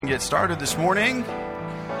Get started this morning.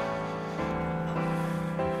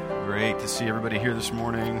 Great to see everybody here this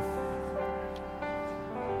morning.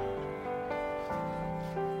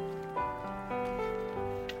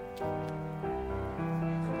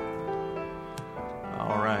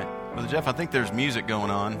 All right. Brother Jeff, I think there's music going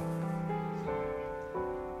on.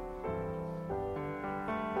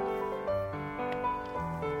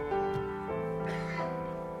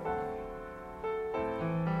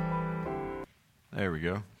 There we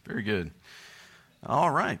go. Very good. All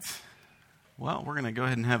right. Well, we're going to go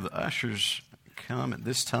ahead and have the ushers come at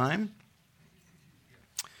this time.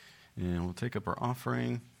 And we'll take up our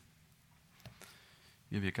offering.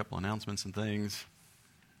 Give you a couple announcements and things.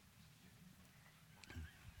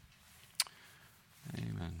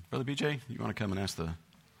 Amen. Brother BJ, you want to come and ask the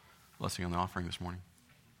blessing on the offering this morning?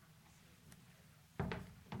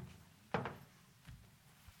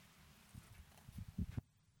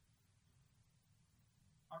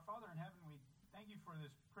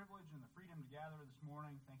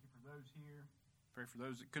 Pray for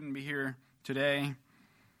those that couldn't be here today.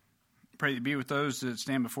 Pray to be with those that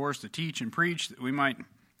stand before us to teach and preach, that we might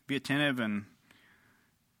be attentive and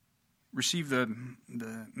receive the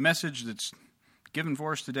message that's given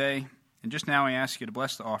for us today. And just now I ask you to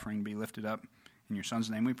bless the offering, be lifted up. In your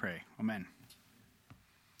Son's name we pray. Amen.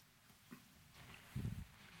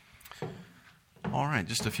 All right,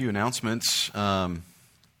 just a few announcements. A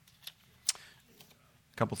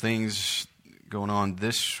couple things going on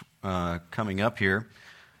this coming up here.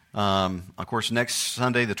 Of course, next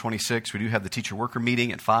Sunday, the 26th, we do have the teacher worker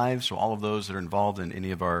meeting at 5. So all of those that are involved in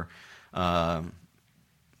any of our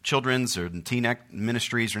children's or teen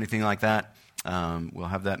ministries or anything like that, we'll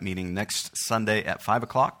have that meeting next Sunday at 5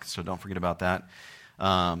 o'clock. So don't forget about that.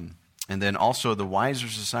 And then also the Wiser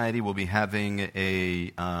Society will be having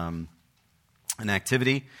an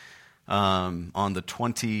activity on the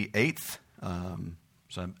 28th.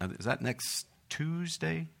 So is that next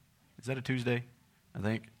Tuesday? Is that a Tuesday? I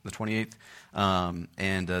think the 28th.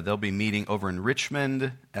 And they'll be meeting over in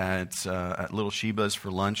Richmond at Little Sheba's for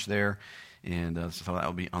lunch there. And so that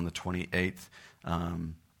will be on the 28th.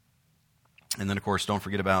 And then, of course, don't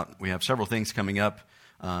forget we have several things coming up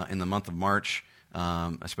in the month of March,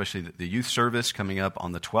 especially the youth service coming up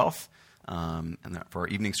on the 12th. And for our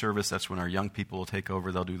evening service, that's when our young people will take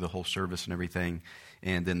over. They'll do the whole service and everything.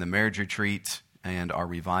 And then the marriage retreat and our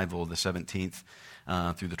revival the 17th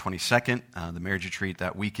through the 22nd. The marriage retreat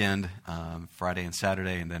that weekend, Friday and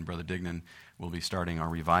Saturday. And then Brother Dignan will be starting our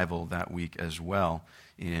revival that week as well.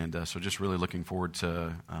 And so just really looking forward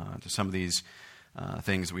to some of these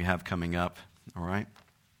things that we have coming up. All right.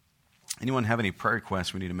 Anyone have any prayer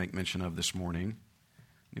requests we need to make mention of this morning?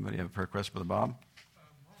 Anybody have a prayer request, Brother Bob?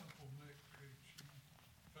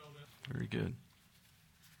 Very good.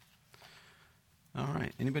 All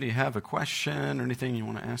right. Anybody have a question or anything you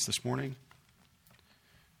want to ask this morning?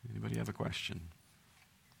 Anybody have a question?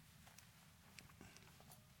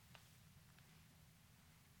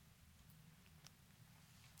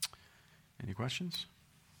 Any questions?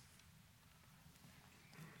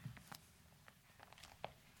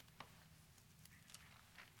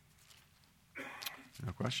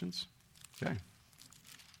 No questions? Okay.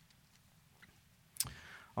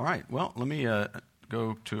 All right. Well, let me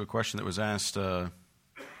go to a question that was asked. In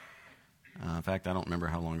fact, I don't remember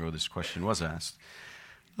how long ago this question was asked.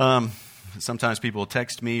 Sometimes people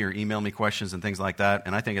text me or email me questions and things like that,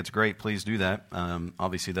 and I think it's great. Please do that.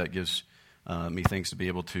 Obviously, that gives me things to be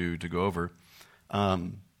able to go over.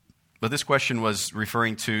 But this question was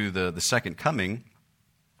referring to the second coming,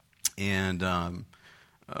 and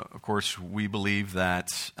of course, we believe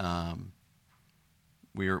that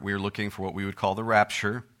we're looking for what we would call the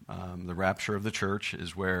rapture. The rapture of the church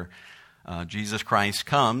is where Jesus Christ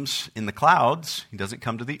comes in the clouds. He doesn't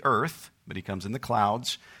come to the earth, but he comes in the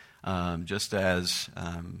clouds, just as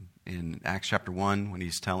in Acts chapter 1, when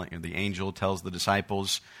he's the angel tells the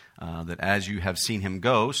disciples that as you have seen him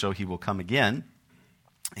go, so he will come again.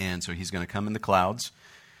 And so he's going to come in the clouds.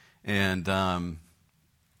 And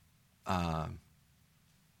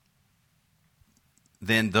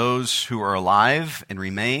then those who are alive and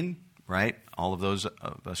remain, right, all of those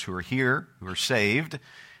of us who are here, who are saved,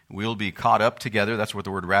 we'll be caught up together. That's what the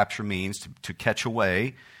word rapture means, to catch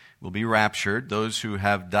away. We'll be raptured. Those who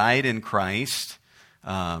have died in Christ,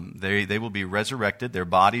 they will be resurrected. Their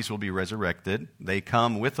bodies will be resurrected. They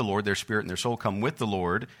come with the Lord. Their spirit and their soul come with the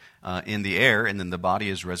Lord in the air, and then the body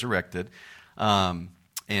is resurrected. And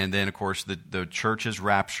then, of course, the church is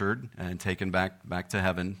raptured and taken back to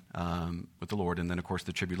heaven with the Lord. And then, of course,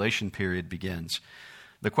 the tribulation period begins.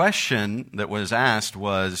 The question that was asked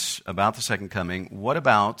was about the second coming. What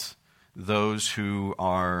about those who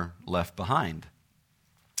are left behind?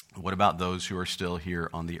 What about those who are still here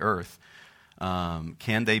on the earth?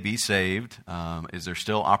 Can they be saved? Is there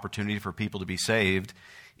still opportunity for people to be saved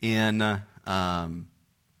in the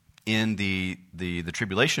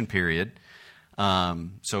tribulation period?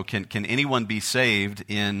 So can anyone be saved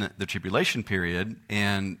in the tribulation period?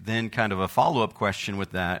 And then kind of a follow-up question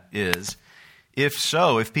with that is, if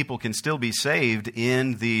so, if people can still be saved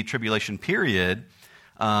in the tribulation period,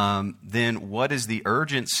 then what is the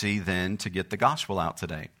urgency then to get the gospel out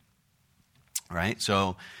today? Right?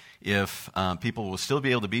 So if people will still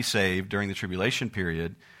be able to be saved during the tribulation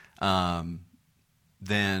period, then,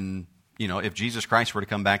 if Jesus Christ were to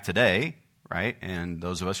come back today, right, and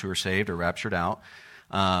those of us who are saved are raptured out,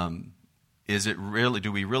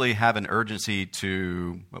 do we really have an urgency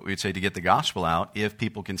to, what we would say, to get the gospel out if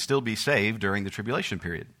people can still be saved during the tribulation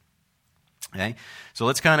period? Okay? So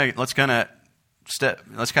let's kind of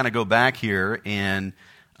go back here and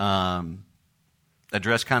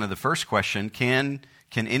address kind of the first question: Can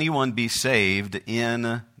anyone be saved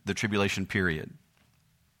in the tribulation period?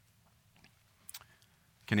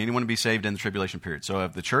 Can anyone be saved in the tribulation period? So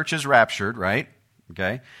if the church is raptured, right?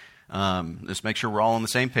 Okay. Let's make sure we're all on the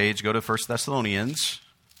same page. Go to 1 Thessalonians.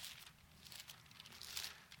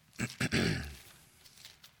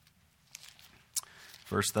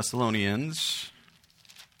 1 Thessalonians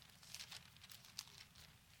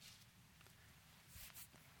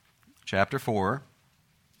chapter 4.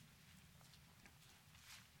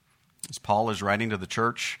 As Paul is writing to the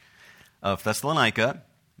church of Thessalonica,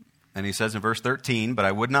 and he says in verse 13, "But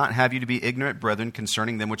I would not have you to be ignorant, brethren,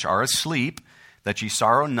 concerning them which are asleep, that ye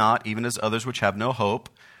sorrow not, even as others which have no hope.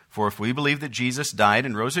 For if we believe that Jesus died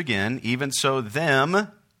and rose again, even so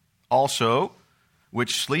them also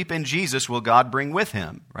which sleep in Jesus will God bring with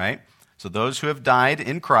him." Right? So those who have died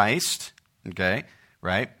in Christ, okay,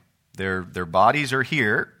 right? Their bodies are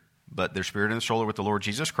here, but their spirit and soul are with the Lord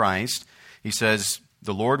Jesus Christ. He says,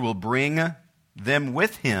 the Lord will bring them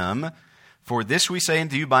with him. "For this we say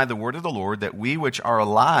unto you by the word of the Lord, that we which are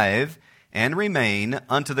alive and remain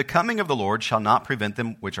unto the coming of the Lord shall not prevent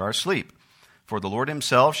them which are asleep. For the Lord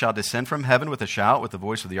himself shall descend from heaven with a shout, with the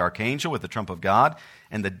voice of the archangel, with the trump of God,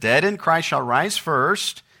 and the dead in Christ shall rise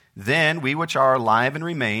first. Then we which are alive and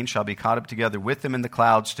remain shall be caught up together with them in the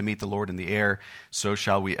clouds to meet the Lord in the air. So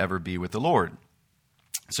shall we ever be with the Lord."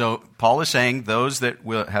 So Paul is saying those that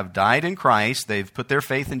will have died in Christ, they've put their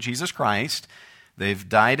faith in Jesus Christ, they've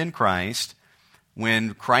died in Christ.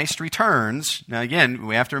 When Christ returns, now again,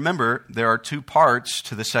 we have to remember there are two parts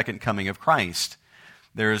to the second coming of Christ.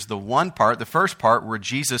 There's the one part, the first part, where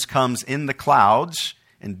Jesus comes in the clouds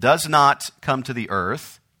and does not come to the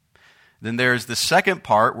earth. Then there's the second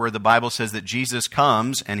part where the Bible says that Jesus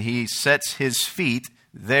comes and he sets his feet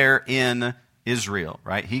there in Israel,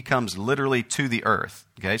 right? He comes literally to the earth.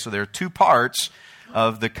 Okay, so there are two parts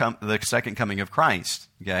of the second coming of Christ.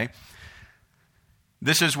 Okay,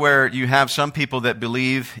 this is where you have some people that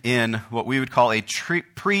believe in what we would call a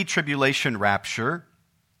pre-tribulation rapture.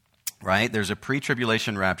 Right? There's a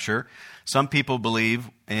pre-tribulation rapture. Some people believe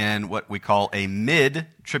in what we call a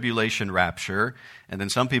mid-tribulation rapture, and then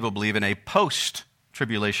some people believe in a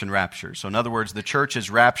post-tribulation rapture. So in other words, the church is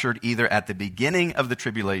raptured either at the beginning of the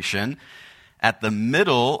tribulation, at the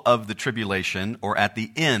middle of the tribulation, or at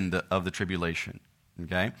the end of the tribulation.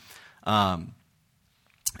 Okay?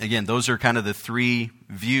 Again, those are kind of the three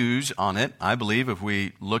views on it. I believe if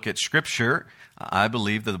we look at Scripture, I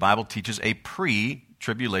believe that the Bible teaches a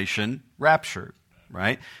pre-tribulation rapture,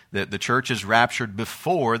 right? That the church is raptured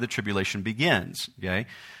before the tribulation begins, okay?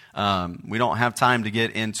 We don't have time to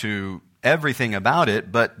get into everything about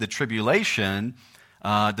it, but the tribulation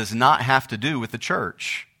does not have to do with the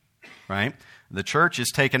church, right? The church is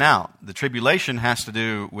taken out. The tribulation has to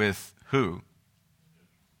do with who?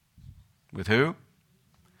 With who?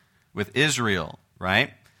 With Israel,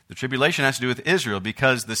 right? The tribulation has to do with Israel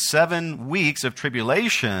because the 7 weeks of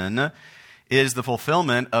tribulation is the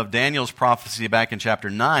fulfillment of Daniel's prophecy back in chapter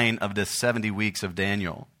 9 of the 70 weeks of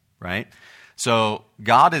Daniel, right? So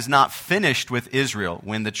God is not finished with Israel.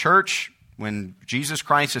 When Jesus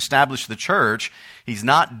Christ established the church, he's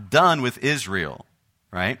not done with Israel,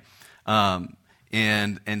 right?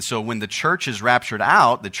 And so when the church is raptured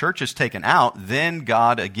out, the church is taken out, then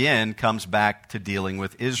God again comes back to dealing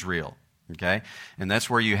with Israel. Okay? And that's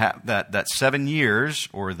where you have that 7 years,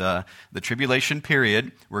 or the tribulation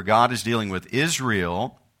period, where God is dealing with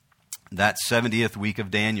Israel, that 70th week of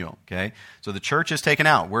Daniel. Okay? So the church is taken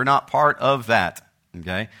out. We're not part of that.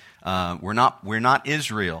 Okay? We're not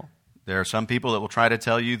Israel. There are some people that will try to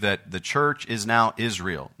tell you that the church is now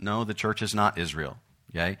Israel. No, the church is not Israel.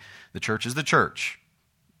 Okay? The church is the church.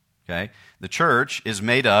 Okay? The church is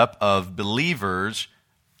made up of believers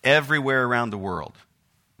everywhere around the world.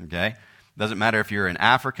 Okay? Doesn't matter if you're in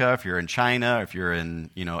Africa, if you're in China, if you're in,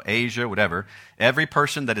 Asia, whatever. Every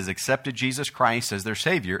person that has accepted Jesus Christ as their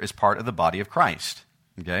Savior is part of the body of Christ.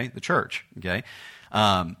 Okay? The church. Okay?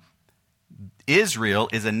 Israel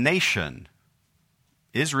is a nation.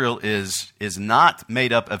 Israel is not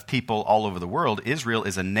made up of people all over the world. Israel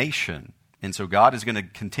is a nation. And so God is going to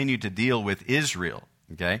continue to deal with Israel.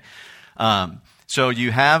 Okay? So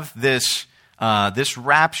you have this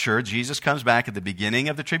rapture. Jesus comes back at the beginning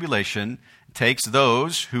of the tribulation, takes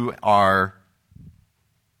those who are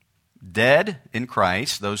dead in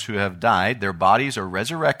Christ, those who have died, their bodies are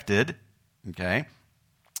resurrected. Okay?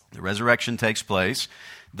 The resurrection takes place.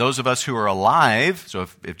 Those of us who are alive, so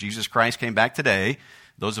if Jesus Christ came back today,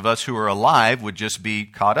 those of us who are alive would just be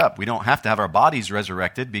caught up. We don't have to have our bodies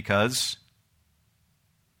resurrected because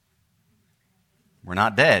we're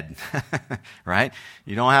not dead, right?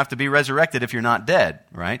 You don't have to be resurrected if you're not dead,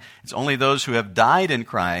 right? It's only those who have died in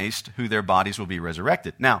Christ who their bodies will be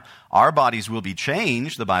resurrected. Now, our bodies will be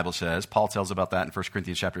changed, the Bible says. Paul tells about that in 1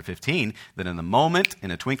 Corinthians chapter 15, that in the moment,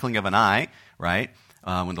 in a twinkling of an eye, right,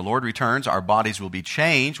 when the Lord returns, our bodies will be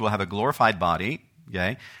changed. We'll have a glorified body,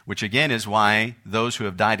 okay, which again is why those who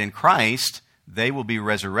have died in Christ, they will be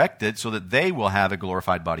resurrected so that they will have a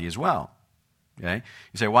glorified body as well. Okay?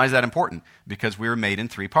 You say, why is that important? Because we were made in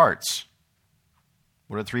three parts.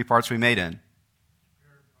 What are the three parts we made in?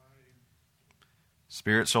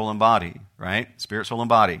 Spirit, soul, and body, right? Spirit, soul, and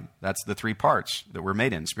body. That's the three parts that we're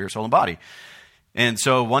made in, spirit, soul, and body. And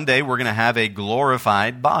so one day we're going to have a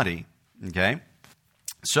glorified body, okay?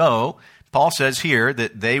 So Paul says here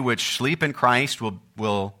that they which sleep in Christ will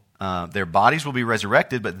their bodies will be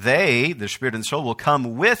resurrected, but they, their spirit and soul, will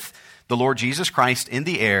come with the Lord Jesus Christ in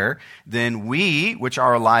the air. Then we, which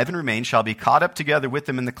are alive and remain, shall be caught up together with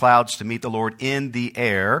them in the clouds to meet the Lord in the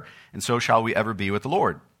air, and so shall we ever be with the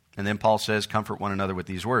Lord. And then Paul says, comfort one another with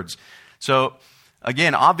these words. So,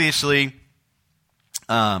 again, obviously,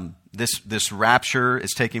 this rapture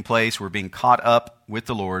is taking place. We're being caught up with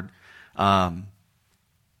the Lord.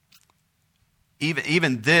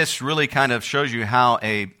 Even this really kind of shows you how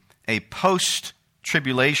a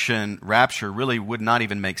post-tribulation rapture really would not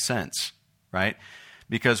even make sense, right?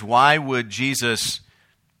 Because why would Jesus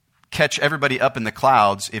catch everybody up in the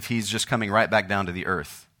clouds if he's just coming right back down to the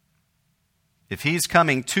earth? If he's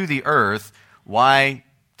coming to the earth, why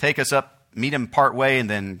take us up, meet him part way, and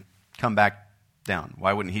then come back down?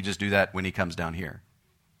 Why wouldn't he just do that when he comes down here?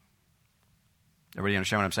 Everybody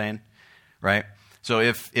understand what I'm saying? Right? So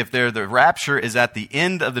if the rapture is at the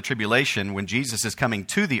end of the tribulation when Jesus is coming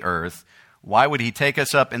to the earth, why would he take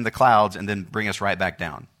us up in the clouds and then bring us right back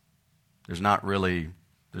down? There's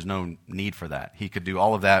no need for that. He could do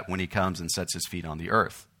all of that when he comes and sets his feet on the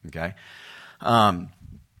earth. Okay? I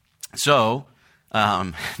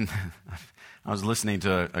was listening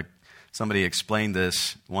to somebody explain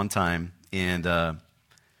this one time, and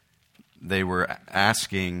they were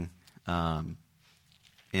asking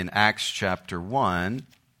in Acts chapter 1,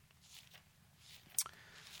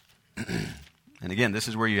 and again, this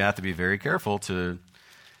is where you have to be very careful to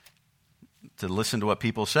listen to what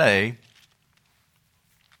people say.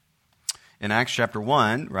 In Acts chapter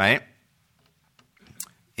 1, right,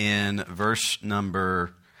 in verse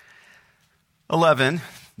number 11,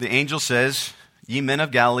 the angel says, Ye men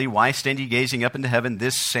of Galilee, why stand ye gazing up into heaven?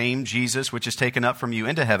 This same Jesus, which is taken up from you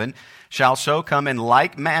into heaven, shall so come in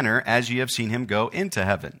like manner as ye have seen him go into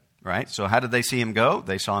heaven. Right? So how did they see him go?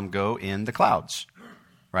 They saw him go in the clouds.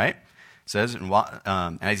 Right? It says,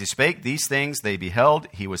 as he spake these things, they beheld,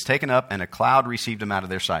 he was taken up, and a cloud received him out of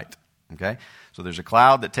their sight. Okay? So there's a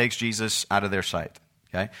cloud that takes Jesus out of their sight.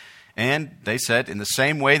 Okay? And they said, in the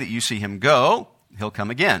same way that you see him go, he'll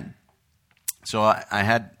come again. So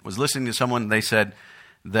I was listening to someone, they said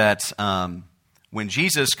that when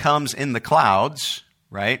Jesus comes in the clouds,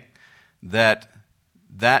 right, that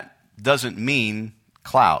doesn't mean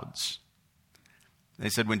clouds. They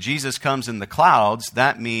said when Jesus comes in the clouds,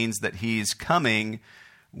 that means that he's coming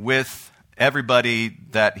with everybody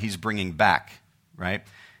that he's bringing back, right?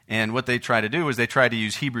 And what they try to do is they try to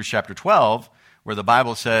use Hebrews chapter 12, where the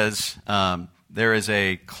Bible says there is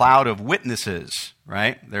a cloud of witnesses,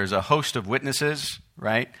 right? There's a host of witnesses,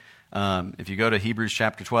 right? If you go to Hebrews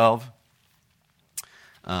chapter 12,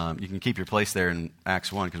 you can keep your place there in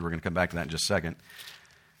Acts 1 because we're going to come back to that in just a second.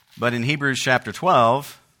 But in Hebrews chapter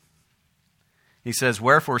 12, he says,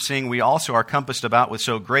 Wherefore, seeing we also are compassed about with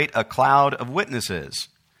so great a cloud of witnesses.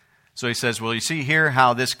 So he says, well, you see here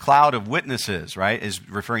how this cloud of witnesses, right, is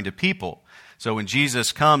referring to people. So when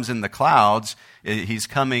Jesus comes in the clouds, he's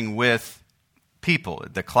coming with people.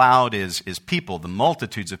 The cloud is people, the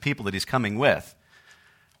multitudes of people that he's coming with.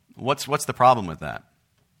 What's the problem with that?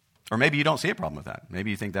 Or maybe you don't see a problem with that.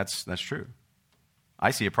 Maybe you think that's true.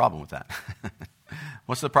 I see a problem with that.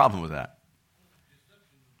 What's the problem with that?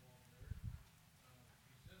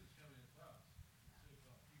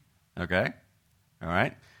 Okay. All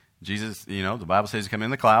right. Jesus, the Bible says he's coming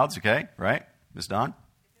in the clouds, okay? Right? Miss Dawn?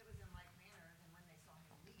 If it was in like manner, then when they saw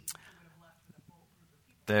him leave, he would have left with a full group of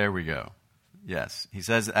people. There we go. Yes. He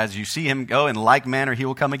says, as you see him go, in like manner he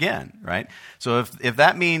will come again, right? So if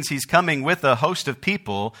that means he's coming with a host of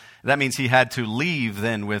people, that means he had to leave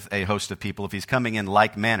then with a host of people. If he's coming in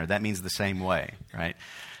like manner, that means the same way, right?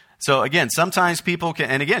 So again, sometimes people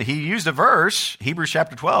can, and again, he used a verse, Hebrews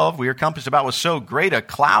chapter 12, we are compassed about with so great a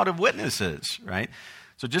cloud of witnesses, right?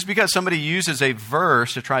 So just because somebody uses a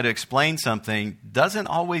verse to try to explain something doesn't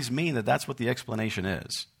always mean that that's what the explanation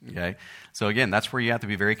is, okay? So again, that's where you have to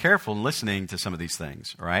be very careful in listening to some of these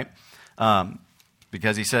things, all right?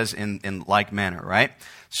 Because he says in like manner, right?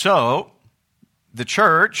 So the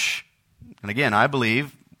church, and again, I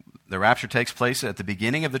believe the rapture takes place at the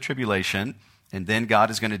beginning of the tribulation, and then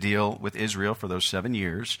God is going to deal with Israel for those 7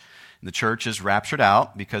 years. And the church is raptured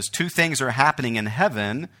out because two things are happening in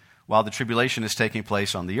heaven while the tribulation is taking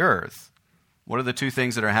place on the earth. What are the two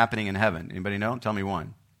things that are happening in heaven? Anybody know? Tell me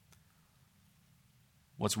one.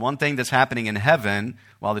 What's one thing that's happening in heaven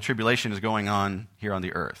while the tribulation is going on here on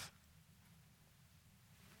the earth?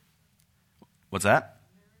 What's that?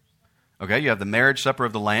 Okay, you have the marriage supper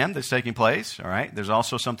of the Lamb that's taking place. All right. There's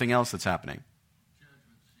also something else that's happening.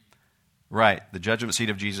 Right, the judgment seat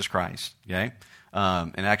of Jesus Christ. Okay.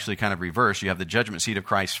 And actually kind of reverse. You have the judgment seat of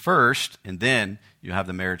Christ first, and then you have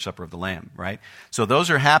the marriage supper of the Lamb, right? So those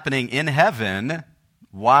are happening in heaven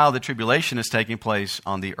while the tribulation is taking place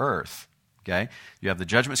on the earth, okay? You have the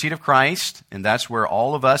judgment seat of Christ, and that's where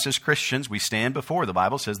all of us as Christians, we stand before. The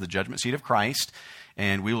Bible says the judgment seat of Christ,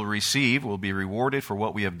 and we will be rewarded for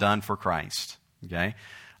what we have done for Christ, okay?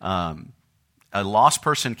 A lost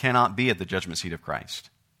person cannot be at the judgment seat of Christ.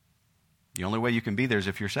 The only way you can be there is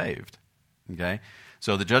if you're saved. Okay?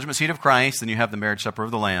 So the judgment seat of Christ, then you have the marriage supper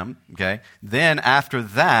of the Lamb. Okay? Then after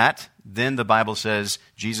that, then the Bible says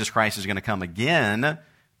Jesus Christ is going to come again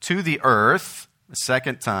to the earth, a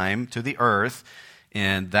second time to the earth,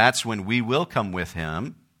 and that's when we will come with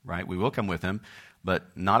him, right? We will come with him,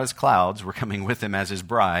 but not as clouds. We're coming with him as his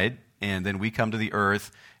bride, and then we come to the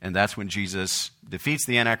earth, and that's when Jesus defeats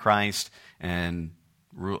the Antichrist and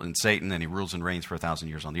Satan, and he rules and reigns for 1,000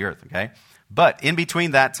 years on the earth, okay? But in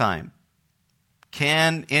between that time,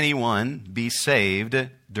 can anyone be saved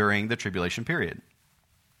during the tribulation period?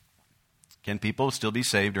 Can people still be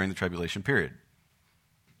saved during the tribulation period?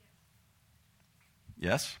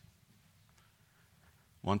 Yes?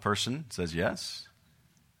 One person says yes.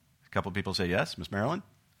 A couple of people say yes. Miss Marilyn?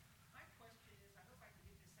 My question is, I hope I can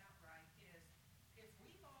get this out right, is if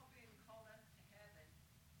we've all been called up to heaven,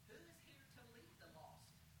 who is here to lead the lost?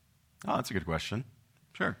 Oh, that's a good question.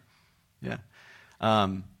 Sure. Yeah.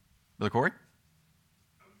 Brother Corey?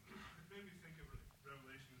 It made me think of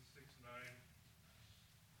Revelation 6:9.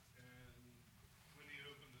 And when he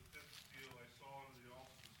opened the fifth seal, I saw under the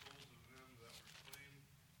altar the souls of them that were slain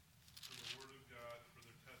for the word of God, for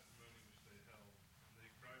their testimony which they held. And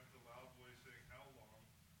they cried with a loud voice, saying, How long,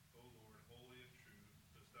 O Lord, holy and true,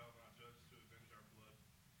 dost thou not judge to avenge our blood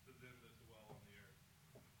to them that dwell on the earth?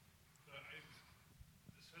 So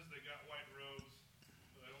it says they got white robes,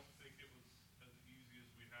 but I don't think it was as easy as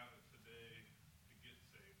we have it today to get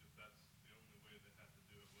saved. If that's the only way they had to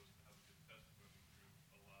do it, was to have a good testimony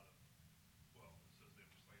through a lot of, well, it says they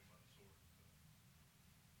were slain by the sword.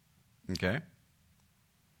 So. Okay.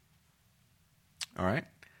 All right.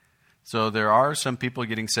 So there are some people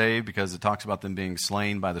getting saved because it talks about them being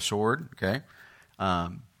slain by the sword. Okay.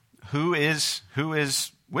 Who is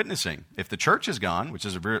witnessing? If the church is gone, which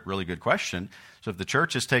is a really good question. So if the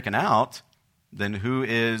church is taken out, then who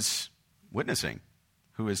is witnessing?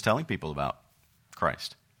 Who is telling people about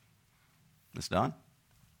Christ? Miss Dawn? I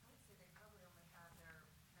would say they probably only have their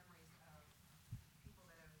memories of people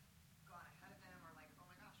that have gone ahead of them, or like, oh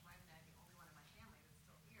my gosh, why am I the only one in my family that's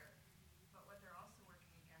still here? But what they're also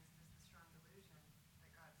working against is the strong delusion that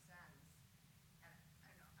God sends. And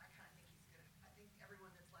I know, I kind of think I think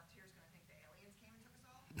everyone that's left here is going to think the aliens came and took us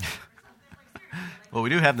all, or something. Like, seriously. Like, Well, we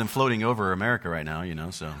do have them floating over America right now, so.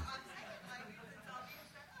 I'm saying, like, it's all being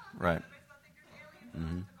set up. Right. Everybody's going to think there's aliens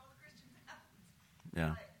and took all the Christians out.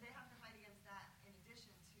 Yeah. But they have to fight against that in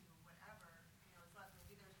addition to whatever, is left.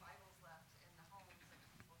 Maybe there's Bibles left in the homes of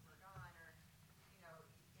people who are gone, or,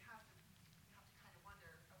 you have to kind of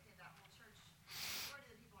wonder, okay, that whole church,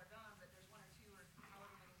 majority of the people are gone, but there's one or two or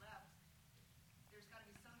however many left.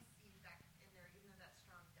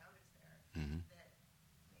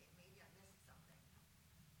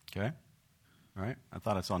 Okay. All right. I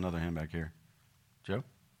thought I saw another hand back here. Joe?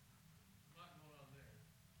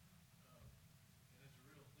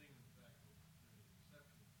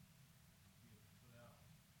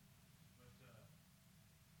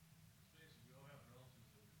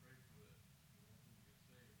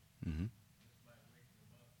 Mm-hmm.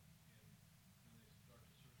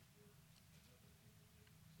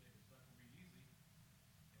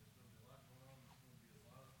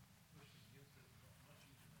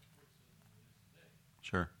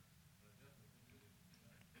 Sure.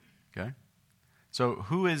 Okay. So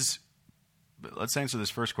let's answer this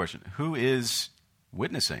first question. Who is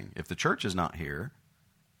witnessing? If the church is not here,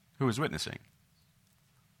 who is witnessing?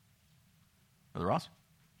 Brother Ross?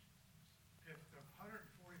 If the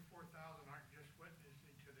 144,000 aren't just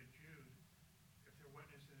witnessing to the Jews, if they're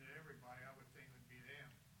witnessing to everybody, I would think it would be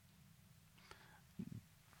them.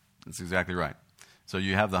 That's exactly right. So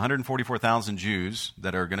you have the 144,000 Jews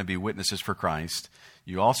that are going to be witnesses for Christ.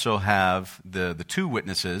 You also have the two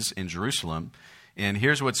witnesses in Jerusalem. And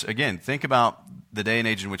here's again, think about the day and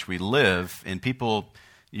age in which we live. And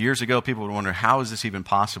years ago, people would wonder, how is this even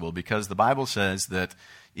possible? Because the Bible says that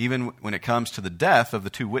even when it comes to the death of the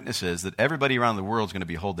two witnesses, that everybody around the world is going to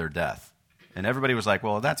behold their death. And everybody was like,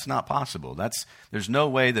 well, that's not possible. There's no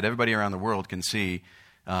way that everybody around the world can see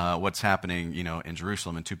what's happening, in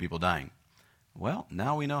Jerusalem and two people dying. Well,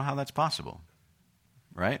 now we know how that's possible,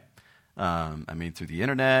 right? Through the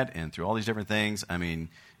internet and through all these different things.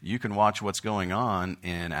 You can watch what's going on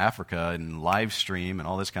in Africa and live stream and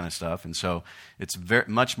all this kind of stuff. And so it's very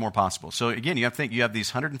much more possible. So again, you have to think you have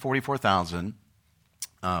these 144,000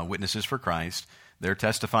 witnesses for Christ. They're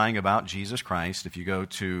testifying about Jesus Christ. If you go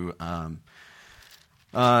to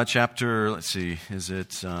chapter, let's see, is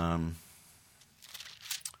it in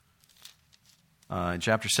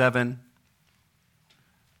chapter 7?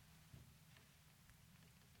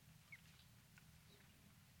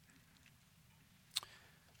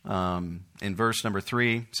 In verse number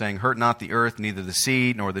 3, saying, "Hurt not the earth, neither the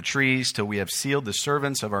seed, nor the trees, till we have sealed the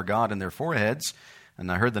servants of our God in their foreheads.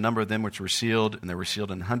 And I heard the number of them which were sealed, and they were sealed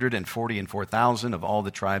 144,000 of all the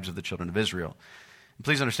tribes of the children of Israel." And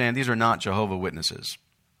please understand, these are not Jehovah's Witnesses.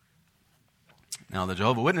 Now, the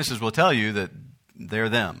Jehovah's Witnesses will tell you that they're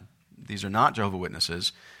them. These are not Jehovah's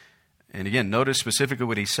Witnesses. And again, notice specifically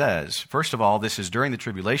what he says. First of all, this is during the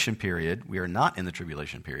tribulation period. We are not in the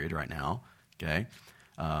tribulation period right now. Okay.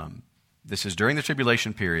 This is during the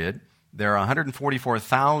tribulation period. There are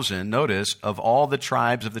 144,000, notice, of all the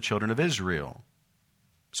tribes of the children of Israel.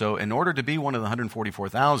 So in order to be one of the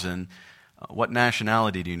 144,000, what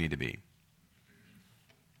nationality do you need to be?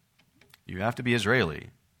 You have to be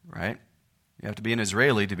Israeli, right? You have to be an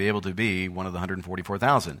Israeli to be able to be one of the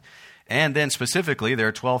 144,000. And then specifically, there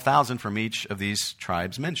are 12,000 from each of these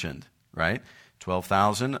tribes mentioned, right?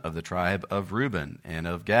 12,000 of the tribe of Reuben, and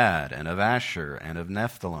of Gad, and of Asher, and of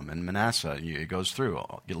Nephthalim, and Manasseh. It goes through.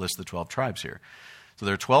 You list the 12 tribes here. So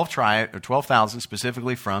there are 12,000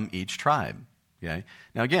 specifically from each tribe. Okay.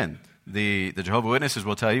 Now again, the Jehovah's Witnesses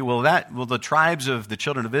will tell you, the tribes of the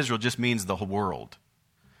children of Israel just means the whole world.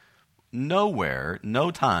 Nowhere, no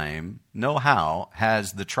time, no how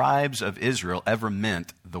has the tribes of Israel ever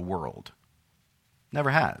meant the world. Never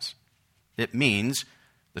has. It means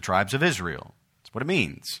the tribes of Israel. What it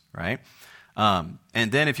means, right? And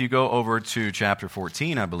then if you go over to chapter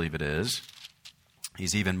 14, I believe it is,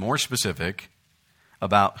 he's even more specific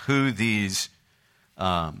about who these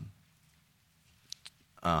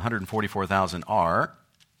 144,000 are,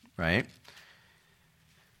 right?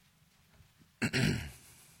 And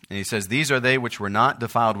he says, "These are they which were not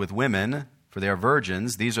defiled with women, for they are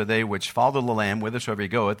virgins. These are they which follow the Lamb whithersoever he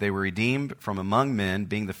goeth. They were redeemed from among men,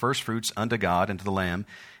 being the firstfruits unto God and to the Lamb.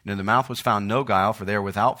 And in their mouth was found no guile, for they are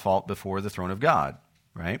without fault before the throne of God."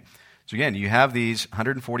 Right? So again, you have these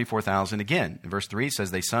 144,000 again. In verse 3 it says,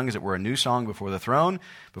 "They sung as it were a new song before the throne,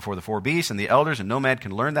 before the four beasts and the elders, and no man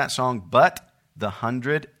can learn that song but the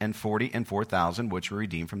 144,000 which were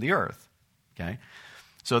redeemed from the earth." Okay?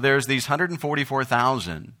 So there's these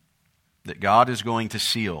 144,000 that God is going to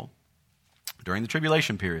seal during the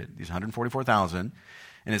tribulation period, these 144,000.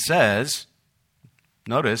 And it says,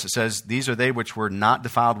 notice, it says, "These are they which were not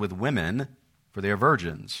defiled with women, for they are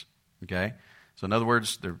virgins." Okay? So in other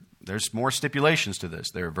words, there's more stipulations to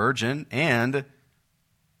this. They're virgin, and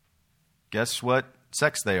guess what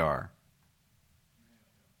sex they are?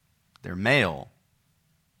 They're male.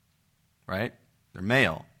 Right? They're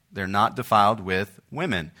male. They're not defiled with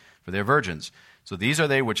women, for they're virgins. So these are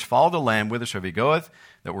they which follow the Lamb whithersoever he goeth,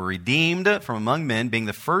 that were redeemed from among men, being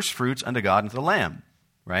the firstfruits unto God and to the Lamb.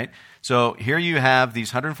 Right? So here you have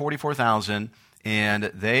these 144,000, and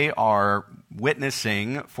they are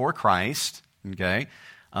witnessing for Christ, okay?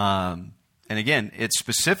 And again, it's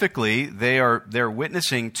specifically they're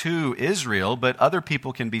witnessing to Israel, but other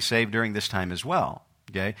people can be saved during this time as well,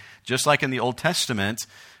 okay? Just like in the Old Testament,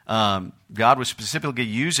 God was specifically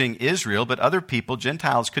using Israel, but other people,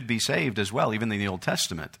 Gentiles, could be saved as well, even in the Old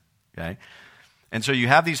Testament, okay? And so you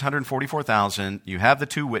have these 144,000, you have the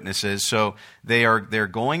two witnesses, so they're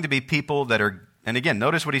going to be people that are, and again,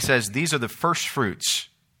 notice what he says, these are the first fruits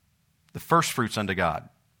unto God,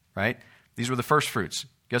 right? These were the first fruits.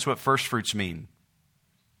 Guess what first fruits mean?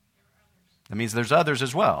 That means there's others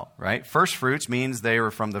as well, right? First fruits means they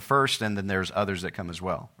are from the first, and then there's others that come as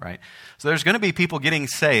well, right? So there's going to be people getting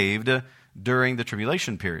saved during the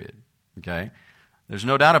tribulation period, okay? There's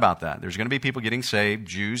no doubt about that. There's going to be people getting saved,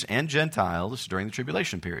 Jews and Gentiles, during the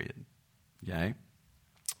tribulation period. Okay?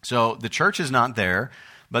 So the church is not there,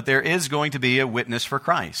 but there is going to be a witness for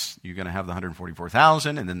Christ. You're going to have the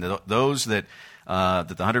 144,000, and then those that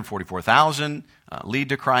the 144,000 lead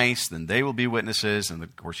to Christ, then they will be witnesses, and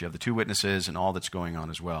of course you have the two witnesses and all that's going on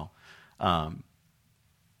as well.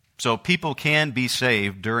 So people can be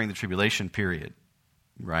saved during the tribulation period,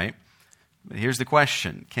 right? But here's the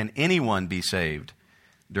question. Can anyone be saved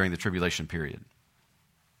during the tribulation period?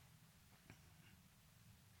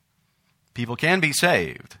 People can be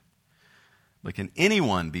saved, but can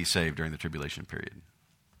anyone be saved during the tribulation period?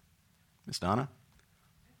 Miss Donna?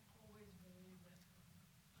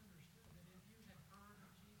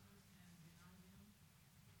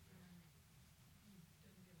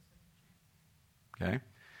 Okay.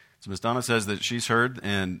 So Miss Donna says that she's heard,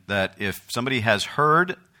 and that if somebody has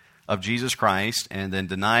heard of Jesus Christ and then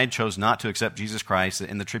denied, chose not to accept Jesus Christ, that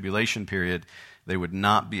in the tribulation period, they would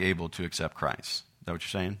not be able to accept Christ. Is that what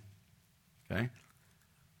you're saying? Okay.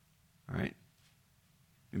 All right.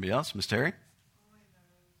 Anybody else? Miss Terry?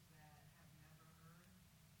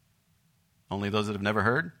 Only those that have never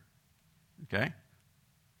heard? Okay.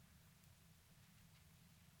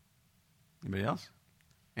 Anybody else?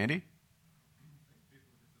 Andy?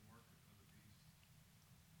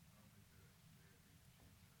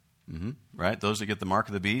 Mm-hmm. Right, those that get the mark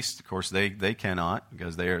of the beast, of course, they cannot,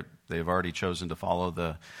 because they've already chosen to follow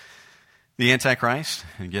the Antichrist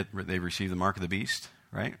and they receive the mark of the beast.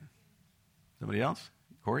 Right? Somebody else?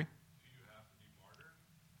 Corey? Do you have to be martyred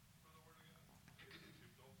for the word of God? If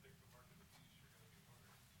you don't take the mark of the beast, you're going to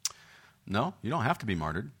be martyred. No, you don't have to be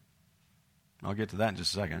martyred. I'll get to that in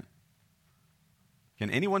just a second. Can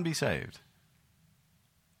anyone be saved?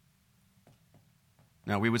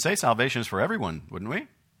 Now, we would say salvation is for everyone, wouldn't we?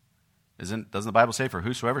 Doesn't the Bible say, for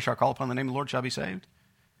whosoever shall call upon the name of the Lord shall be saved?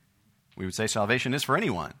 We would say salvation is for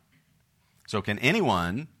anyone. So can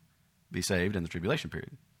anyone be saved in the tribulation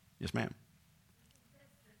period? Yes, ma'am.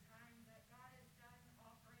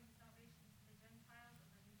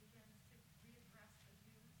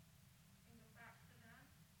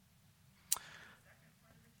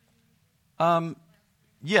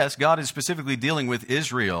 Yes, God is specifically dealing with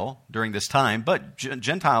Israel during this time, but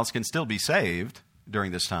Gentiles can still be saved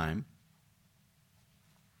during this time.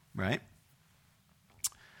 Right?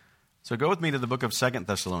 So go with me to the book of 2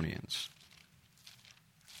 Thessalonians.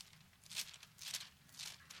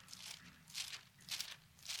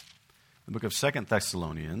 The book of 2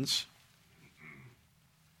 Thessalonians.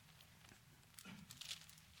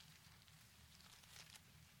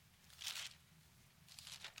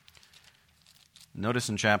 Notice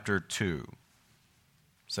in chapter 2,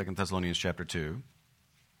 2 Thessalonians chapter 2.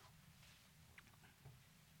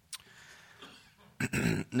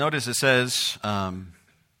 Notice it says,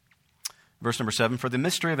 verse number 7, for the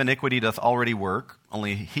mystery of iniquity doth already work,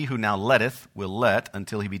 only he who now letteth will let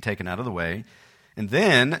until he be taken out of the way. And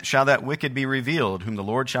then shall that wicked be revealed, whom the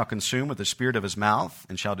Lord shall consume with the spirit of his mouth,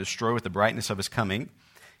 and shall destroy with the brightness of his coming,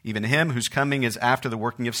 even him whose coming is after the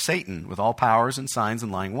working of Satan, with all powers and signs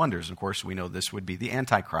and lying wonders. And of course, we know this would be the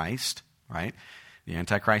Antichrist, right? The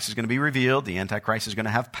Antichrist is going to be revealed. The Antichrist is going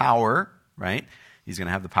to have power, right? He's going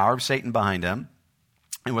to have the power of Satan behind him.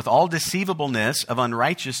 And with all deceivableness of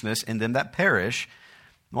unrighteousness in them that perish,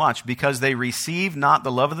 watch, because they receive not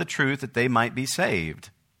the love of the truth that they might be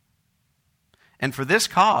saved. And for this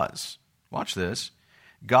cause, watch this,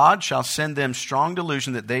 God shall send them strong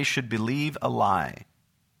delusion that they should believe a lie.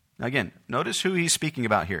 Now again, notice who he's speaking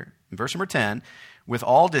about here. In verse number 10, with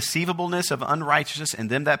all deceivableness of unrighteousness in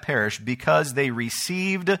them that perish, because they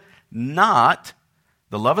received not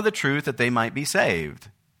the love of the truth that they might be saved.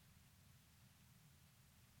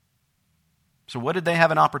 So what did they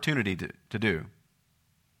have an opportunity to do?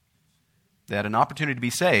 They had an opportunity to be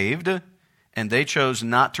saved, and they chose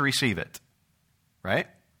not to receive it. Right?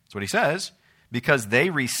 That's what he says. because they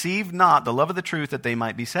received not the love of the truth that they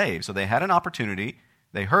might be saved. So they had an opportunity,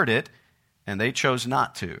 they heard it, and they chose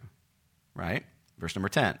not to. Right? Verse number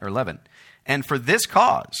 10 or 11. And for this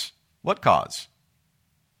cause, what cause?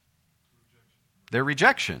 Their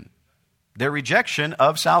rejection. Their rejection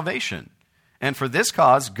of salvation. And for this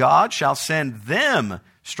cause, God shall send them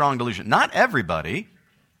strong delusion. Not everybody.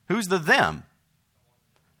 Who's the them?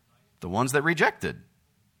 The ones that rejected.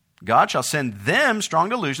 God shall send them strong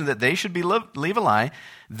delusion that they should believe a lie,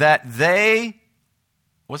 that they,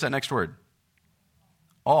 what's that next word?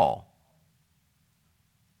 All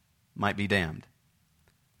might be damned,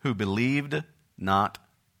 who believed not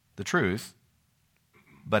the truth,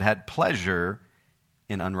 but had pleasure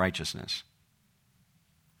in unrighteousness.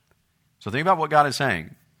 So think about what God is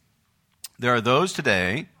saying. There are those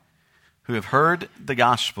today who have heard the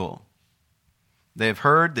gospel. They have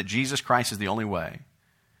heard that Jesus Christ is the only way.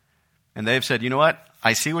 And they've said, you know what?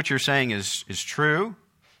 I see what you're saying is true.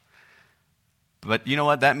 But you know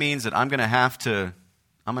what? That means that I'm going to have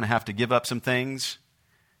to give up some things,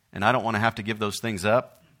 and I don't want to have to give those things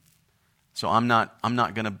up. So I'm not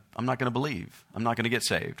going to believe. I'm not going to get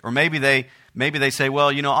saved. Or maybe they say,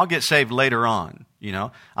 well, you know, I'll get saved later on. You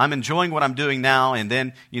know, I'm enjoying what I'm doing now, and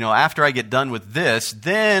then, you know, after I get done with this,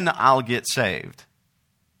 then I'll get saved.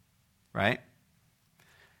 Right?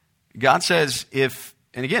 God says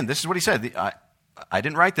and again, this is what he said. I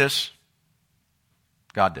didn't write this.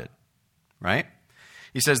 God did. Right?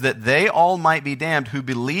 He says that they all might be damned who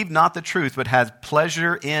believe not the truth, but had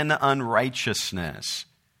pleasure in unrighteousness.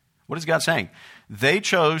 What is God saying? They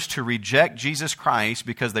chose to reject Jesus Christ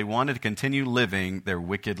because they wanted to continue living their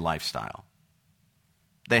wicked lifestyle.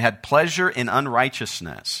 They had pleasure in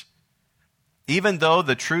unrighteousness. Even though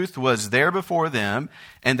the truth was there before them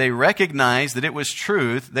and they recognized that it was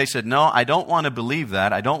truth, they said, no, I don't want to believe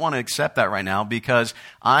that. I don't want to accept that right now because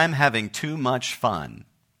I'm having too much fun.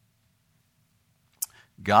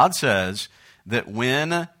 God says that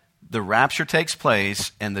when the rapture takes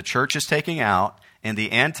place and the church is taken out and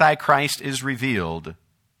the Antichrist is revealed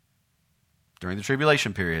during the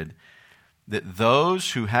tribulation period, that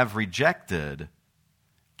those who have rejected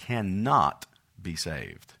cannot be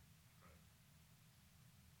saved.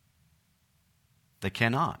 They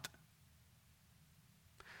cannot.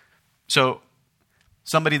 So,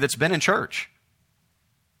 somebody that's been in church,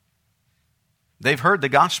 they've heard the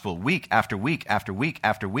gospel week after week after week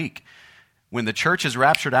after week. When the church is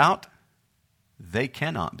raptured out, they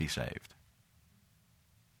cannot be saved.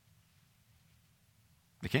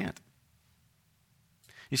 They can't.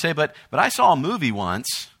 You say, but I saw a movie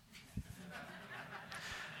once,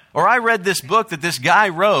 or I read this book that this guy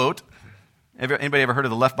wrote. Anybody ever heard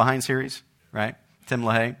of the Left Behind series? Right? Tim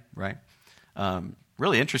LaHaye, right?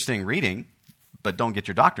 Really interesting reading, but don't get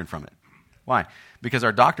your doctrine from it. Why? Because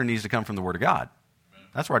our doctrine needs to come from the Word of God.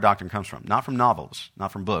 That's where our doctrine comes from. Not from novels,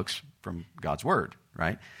 not from books, from God's Word,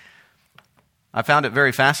 right? I found it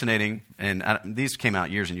very fascinating, and these came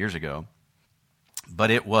out years and years ago,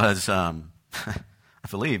 but it was, I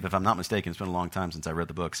believe, if I'm not mistaken, it's been a long time since I read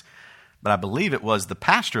the books, but I believe it was the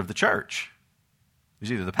pastor of the church. It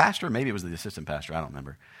was either the pastor or maybe it was the assistant pastor. I don't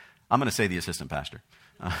remember. I'm going to say the assistant pastor.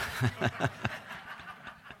 I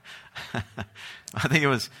think it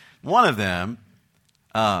was one of them.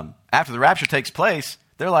 After the rapture takes place,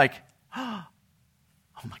 they're like, oh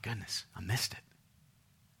my goodness, I missed it.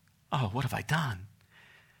 Oh, what have I done?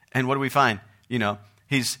 And what do we find? You know,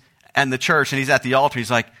 he's in the church and he's at the altar. He's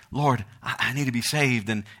like, Lord, I need to be saved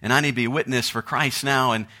and I need to be a witness for Christ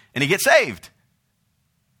now. And he gets saved.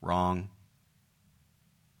 Wrong.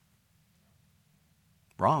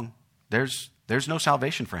 There's no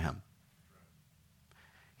salvation for him.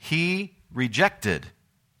 He rejected.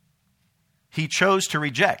 He chose to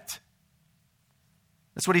reject.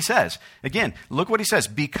 That's what he says. Again, look what he says.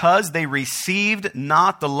 Because they received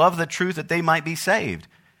not the love of the truth that they might be saved.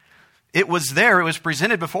 It was there. It was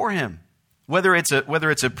presented before him. Whether it's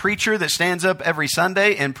a preacher that stands up every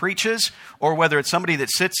Sunday and preaches, or whether it's somebody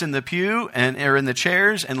that sits in the pew or in the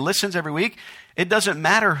chairs and listens every week, it doesn't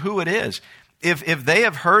matter who it is. If they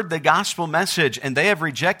have heard the gospel message and they have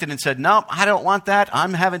rejected and said, no, I don't want that.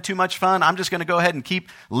 I'm having too much fun. I'm just going to go ahead and keep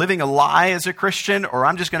living a lie as a Christian, or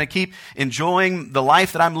I'm just going to keep enjoying the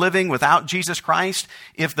life that I'm living without Jesus Christ.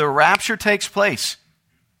 If the rapture takes place,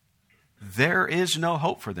 there is no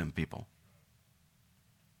hope for them, people.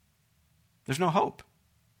 There's no hope.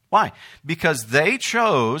 Why? Because they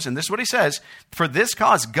chose, and this is what he says, for this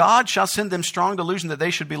cause God shall send them strong delusion that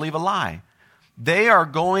they should believe a lie. They are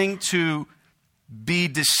going to be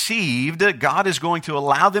deceived. God is going to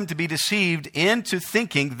allow them to be deceived into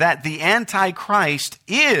thinking that the Antichrist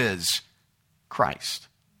is Christ.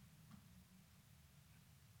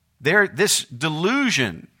 This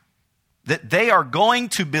delusion that they are going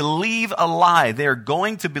to believe a lie. They are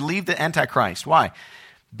going to believe the Antichrist. Why?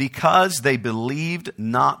 Because they believed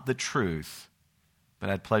not the truth, but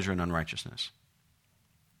had pleasure in unrighteousness.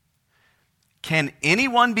 Can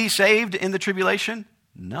anyone be saved in the tribulation?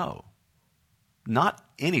 No. Not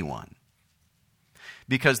anyone.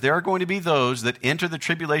 Because there are going to be those that enter the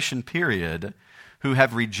tribulation period who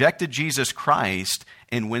have rejected Jesus Christ,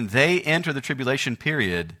 and when they enter the tribulation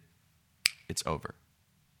period, it's over.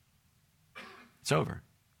 It's over.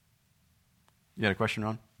 You had a question,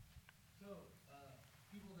 Ron? So,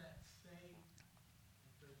 people that say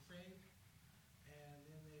that they're saved, and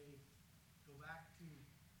then they go back to,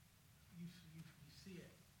 you see it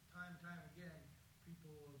time and time again,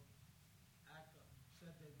 people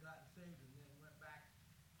said they've gotten saved and then went back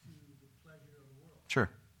to the pleasure of the world. Sure.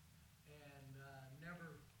 And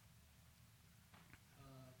never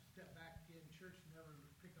step back in church, never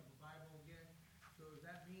pick up a Bible again. So does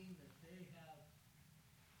that mean that they have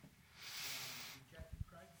rejected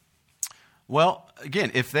Christ? Well,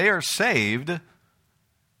 again, if they are saved,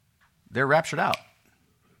 they're raptured out.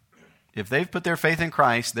 If they've put their faith in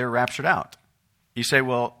Christ, they're raptured out. You say,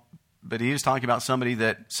 well, but he's talking about somebody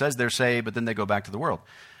that says they're saved, but then they go back to the world.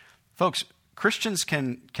 Folks, Christians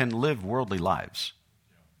can live worldly lives.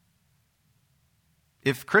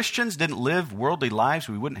 If Christians didn't live worldly lives,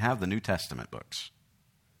 we wouldn't have the New Testament books.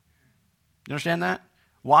 You understand that?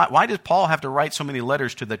 Why does Paul have to write so many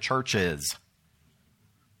letters to the churches?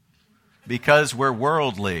 Because we're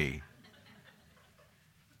worldly.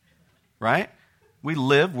 Right? We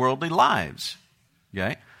live worldly lives.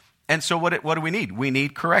 Okay? And so what do we need? We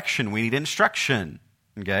need correction. We need instruction.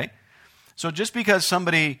 Okay? So just because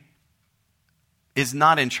somebody is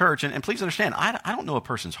not in church, and please understand, I don't know a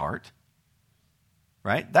person's heart.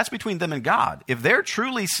 Right? That's between them and God. If they're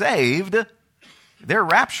truly saved, they're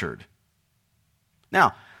raptured.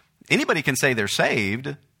 Now, anybody can say they're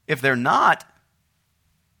saved. If they're not,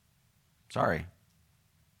 sorry.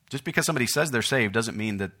 Just because somebody says they're saved doesn't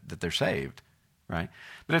mean that they're saved. Right?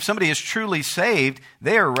 But if somebody is truly saved,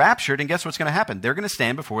 they are raptured, and guess what's going to happen? They're going to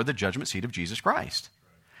stand before the judgment seat of Jesus Christ.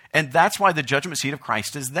 And that's why the judgment seat of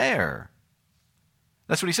Christ is there.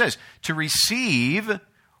 That's what he says. To receive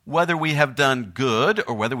whether we have done good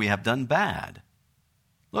or whether we have done bad.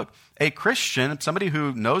 Look, a Christian, somebody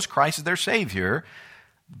who knows Christ as their Savior,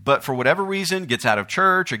 but for whatever reason gets out of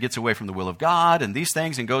church or gets away from the will of God and these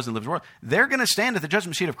things and goes and lives in the world, they're going to stand at the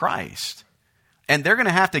judgment seat of Christ. And they're going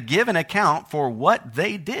to have to give an account for what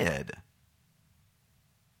they did.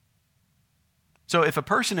 So if a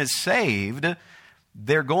person is saved,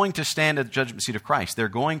 they're going to stand at the judgment seat of Christ. They're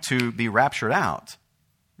going to be raptured out,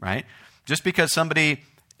 right? Just because somebody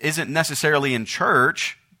isn't necessarily in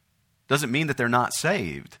church doesn't mean that they're not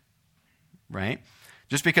saved, right?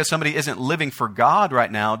 Just because somebody isn't living for God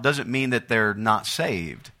right now doesn't mean that they're not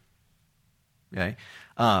saved, okay?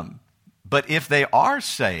 But if they are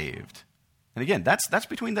saved, and again, that's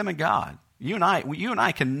between them and God. You and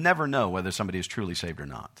I can never know whether somebody is truly saved or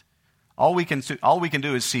not. All we can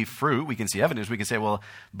do is see fruit. We can see evidence. We can say, well,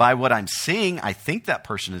 by what I'm seeing, I think that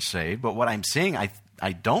person is saved. But what I'm seeing,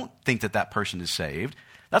 I don't think that person is saved.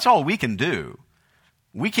 That's all we can do.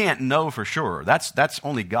 We can't know for sure. That's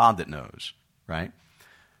only God that knows, right?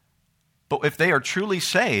 But if they are truly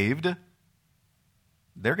saved,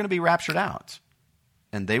 they're going to be raptured out.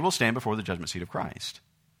 And they will stand before the judgment seat of Christ.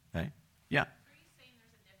 Okay? Yeah. Are you saying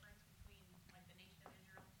there's a difference between like the nation of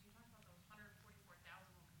Israel? You talk about those 144,000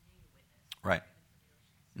 will continue to witness. Right.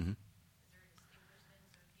 Mm-hmm. Mm-hmm. Is there a distinguishment?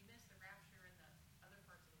 So if you miss the rapture in the other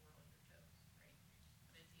parts of the world, you're toast,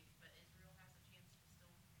 right? But Israel has a chance to still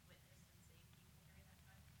witness and save people during that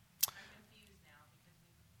time? I'm confused now because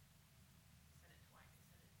we said it twice. I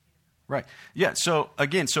said it two different ways. Right. Yeah, so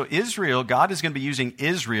again, Israel, God is going to be using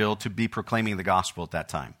Israel to be proclaiming the gospel at that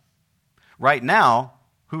time. Right now,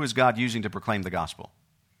 who is God using to proclaim the gospel?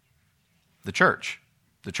 The church.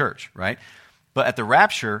 The church, right? But at the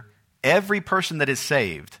rapture, every person that is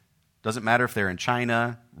saved, doesn't matter if they're in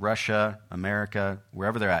China, Russia, America,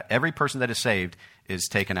 wherever they're at, every person that is saved is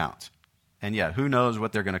taken out. And yeah, who knows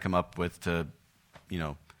what they're going to come up with to,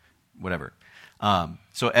 whatever.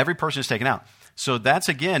 So every person is taken out. So that's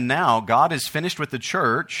again, now God is finished with the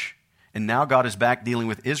church, and now God is back dealing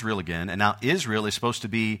with Israel again. And now Israel is supposed to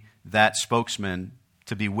be that spokesman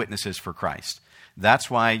to be witnesses for Christ. That's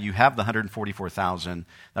why you have the 144,000.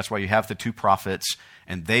 That's why you have the two prophets,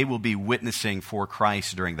 and they will be witnessing for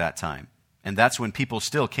Christ during that time. And that's when people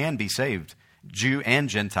still can be saved, Jew and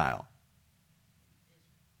Gentile.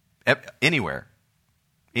 Anywhere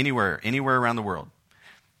around the world.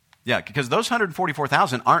 Yeah, because those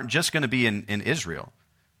 144,000 aren't just going to be in Israel.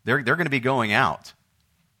 They're going to be going out,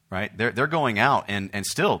 right? They're going out and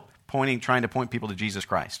still trying to point people to Jesus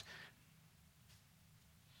Christ.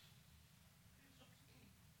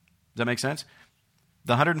 Does that make sense?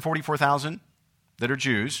 The 144,000 that are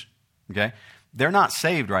Jews, okay, they're not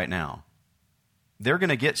saved right now. They're going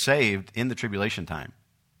to get saved in the tribulation time.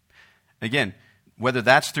 Again, whether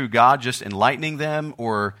that's through God just enlightening them,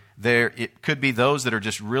 or it could be those that are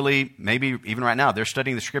just really, maybe even right now, they're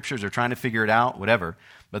studying the scriptures, they're trying to figure it out, whatever.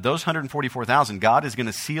 But those 144,000, God is going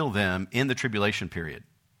to seal them in the tribulation period.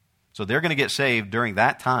 So they're going to get saved during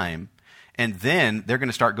that time, and then they're going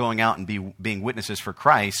to start going out and being witnesses for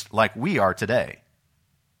Christ like we are today.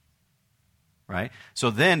 Right?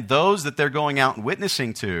 So then those that they're going out and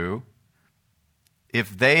witnessing to,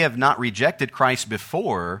 if they have not rejected Christ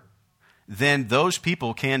before, then those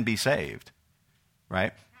people can be saved.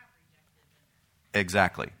 Right?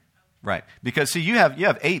 Exactly. Right. Because see, you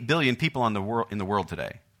have 8 billion people in the world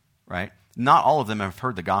today. Right? Not all of them have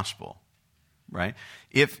heard the gospel. Right?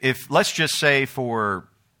 If let's just say for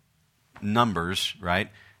numbers, right?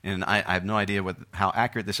 And I have no idea how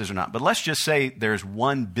accurate this is or not, but let's just say there's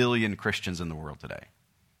 1 billion Christians in the world today.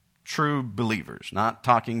 True believers. Not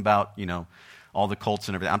talking about, all the cults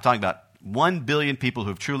and everything. I'm talking about 1 billion people who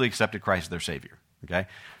have truly accepted Christ as their Savior. Okay?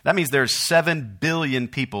 That means there's 7 billion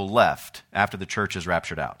people left after the church is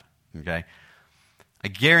raptured out. Okay? I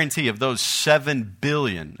guarantee of those 7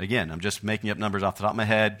 billion, again, I'm just making up numbers off the top of my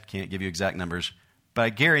head, can't give you exact numbers, but I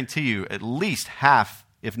guarantee you at least half,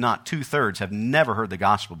 if not 2/3, have never heard the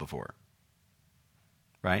gospel before.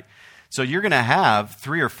 Right? So you're going to have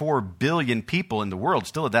 3 or 4 billion people in the world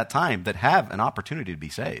still at that time that have an opportunity to be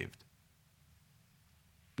saved.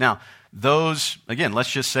 Now, those, again,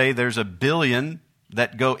 let's just say there's 1 billion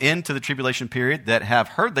that go into the tribulation period that have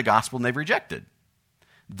heard the gospel and they've rejected.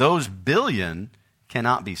 Those 1 billion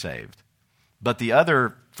cannot be saved. But the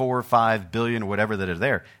other 4 or 5 billion or whatever that are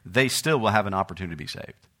there, they still will have an opportunity to be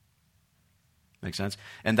saved. Make sense?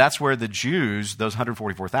 And that's where the Jews, those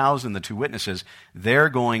 144,000, the 2 witnesses, they're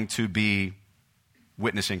going to be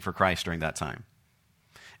witnessing for Christ during that time.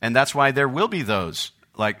 And that's why there will be those,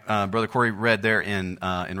 like Brother Corey read there in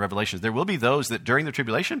Revelations, there will be those that during the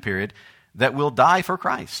tribulation period that will die for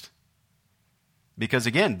Christ. Because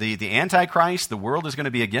again, the Antichrist, the world is going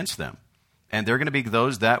to be against them. And they're going to be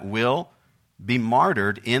those that will be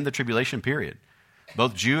martyred in the tribulation period,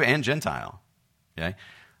 both Jew and Gentile. Okay?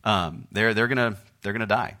 They're gonna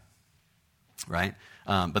die, right?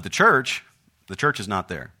 But the church is not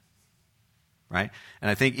there, right?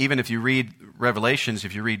 And I think even if you read Revelations,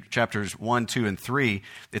 if you read chapters 1, 2, and 3,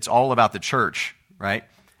 it's all about the church, right?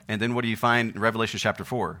 And then what do you find in Revelation chapter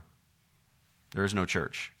 4? There is no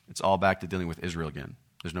church. It's all back to dealing with Israel again.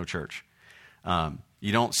 There's no church.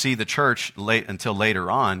 You don't see the church until later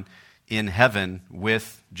on in heaven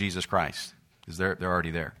with Jesus Christ, because they're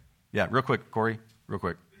already there. Yeah, real quick, Corey, real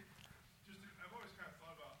quick. I've always kind of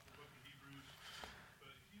thought about the book of Hebrews,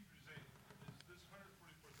 but Hebrews 8, is this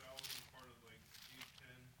 144,000 part of like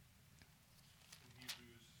 8:10 in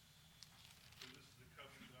Hebrews? For this is the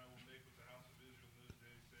covenant that I will make with the house of Israel in those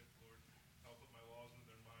days, saith the Lord. I'll put my laws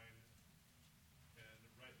into their mind and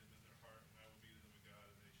write them in their heart, and I will be to them a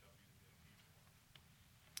God, and they shall be to me a people.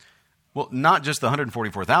 Well, not just the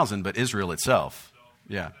 144,000, but Israel itself.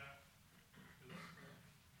 Yeah. It's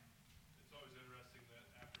always interesting that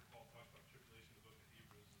after Paul talks about tribulation, the book of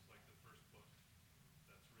Hebrews is like the first book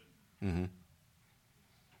that's written. Mm-hmm.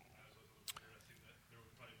 I was also interesting that there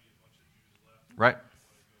would probably be a bunch of Jews left. Right.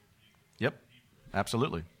 Yep.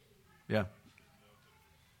 Absolutely. Yeah.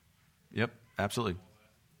 Yep. Absolutely.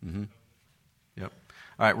 Mm-hmm. Yep.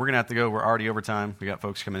 All right, we're going to have to go. We're already over time. We got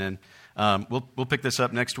folks coming in. We'll pick this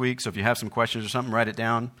up next week. So if you have some questions or something, write it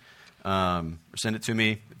down or send it to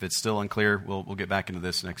me. If it's still unclear, we'll get back into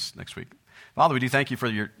this next week. Father, we do thank you for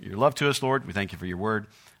your love to us, Lord. We thank you for your word.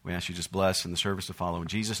 We ask you just bless in the service to follow. In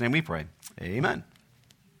Jesus' name we pray. Amen.